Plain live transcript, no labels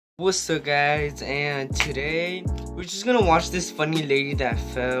What's up guys, and today we're just gonna watch this funny lady that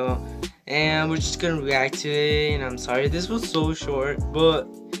fell and we're just gonna react to it. And I'm sorry this was so short, but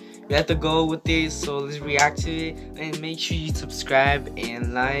we have to go with it, so let's react to it. And make sure you subscribe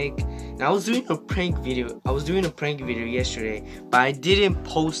and like. And I was doing a prank video yesterday, but I didn't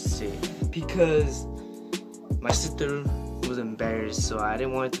post it because my sister was embarrassed, so I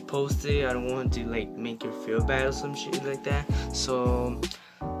didn't want to post it. I don't want to like make her feel bad or some shit like that. So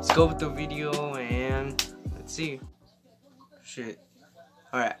let's go with the video and let's see. Shit.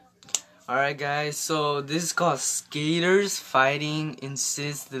 Alright guys, so this is called Skaters Fighting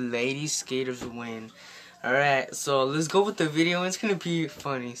Insists the Lady Skaters Win. Alright, so let's go with the video. It's gonna be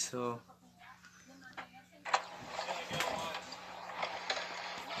funny, so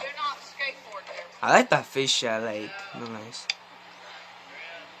I like that face shot, like, real nice.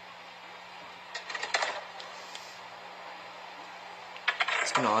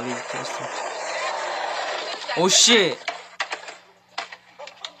 It's gonna all these questions. Oh shit!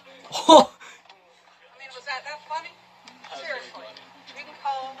 Oh! I mean, was that funny? Seriously. You can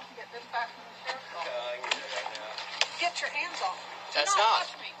call, get this back from the sheriff's office. Get your hands off. That's not.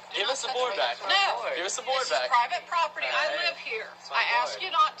 Give us the board back. No. Give us the board This back. is private property. I live here. I asked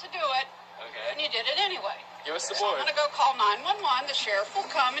you not to do it. Okay. And you did it anyway. Give us the So board. I'm going to go call 911. The sheriff will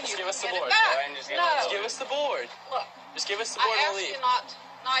come and Just you give can us the get it board. back. Just No. give us the board. Look, Just give us the board I and asked we'll you leave. not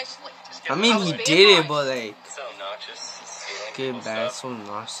nicely. I mean, he did it, but like, So obnoxious. get bad, so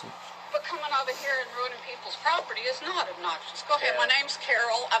nasty. But coming over here and ruining people's property is not obnoxious. Go ahead. My name's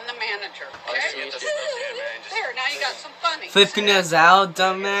Carol. I'm the manager. Okay? There, now you got some funny. Flipping us out,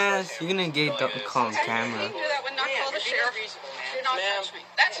 dumbass. You're gonna get the calm You camera. can do that when I call the sheriff. Do not touch me.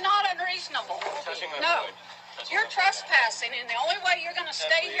 That's not unreasonable. No. You're trespassing, and the only way you're going to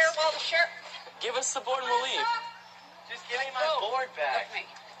stay here while the sheriff... Give us the board and we'll leave. Just give me my board back.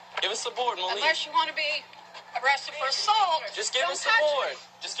 Give us the board and we'll leave. Unless you want to be arrested for assault, Just give us the board.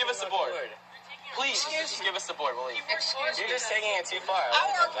 Just give us the board. Please, just give us the board. We'll leave. Excuse me. You're just taking it too far. I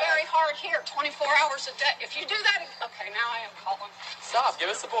work very hard here, 24 hours a day. If you do that... Okay, now I am calling. Stop.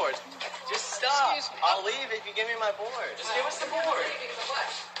 Give us the board. Just stop. Excuse me. I'll leave if you give me my board. Just give us the board.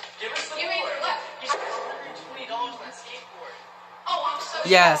 Give us the You mean board. what? You spent $120 on a skateboard. Oh, I'm so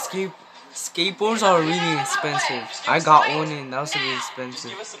Yeah, sorry. skateboards are really expensive. I got one and that was really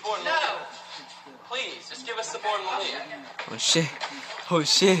expensive. Give us the board and we'll leave. Please, just give us the board and we'll leave. Oh shit. Oh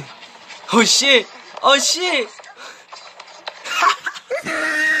shit. Oh shit. Oh shit.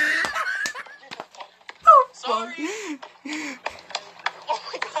 Sorry. Oh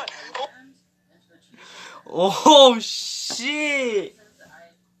my god. Oh shit.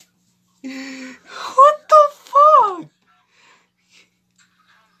 What the fuck?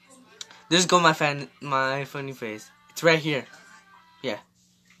 There's go my funny face. It's right here. Yeah.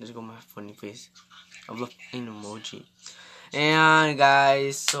 There's go my funny face. I love an emoji. And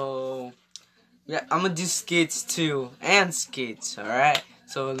guys, so yeah, I'm gonna do skits too. And skits, alright?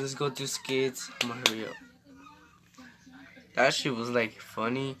 So let's go do skits. I'm gonna hurry up. That shit was like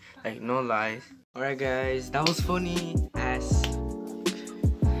funny, like no lies. Alright guys, that was funny as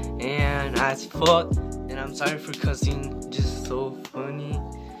and as fuck. And I'm sorry for cussing, just so funny.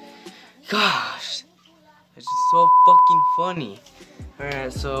 Gosh, it's just so fucking funny.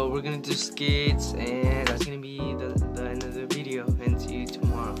 Alright, so we're gonna do skits, and that's gonna be the end of the video. And see you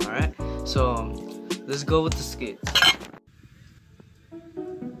tomorrow, alright? So, let's go with the skits.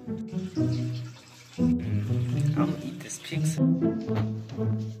 I'm gonna eat this pizza.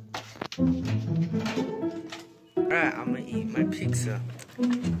 Alright, I'm gonna eat my pizza.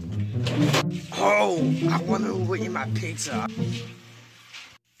 Oh, I wanna eat my pizza.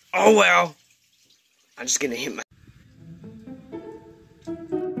 Oh well. I'm just gonna hit my...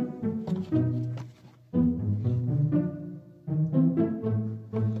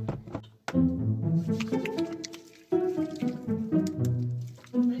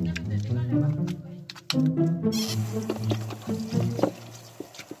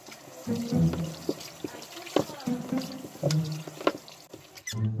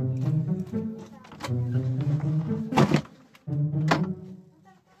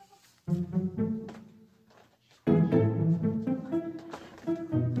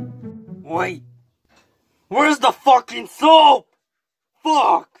 Wait, where's the fucking soap?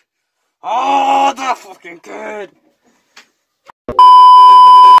 Fuck! Oh, that's fucking good!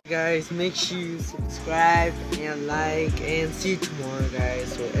 Guys, make sure you subscribe and like, and see you tomorrow,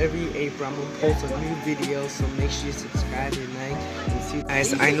 guys. So every April I'm gonna post a new video, so make sure you subscribe and like, and see you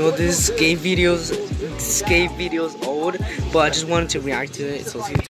guys. I know this skate video's old, but I just wanted to react to it, so see you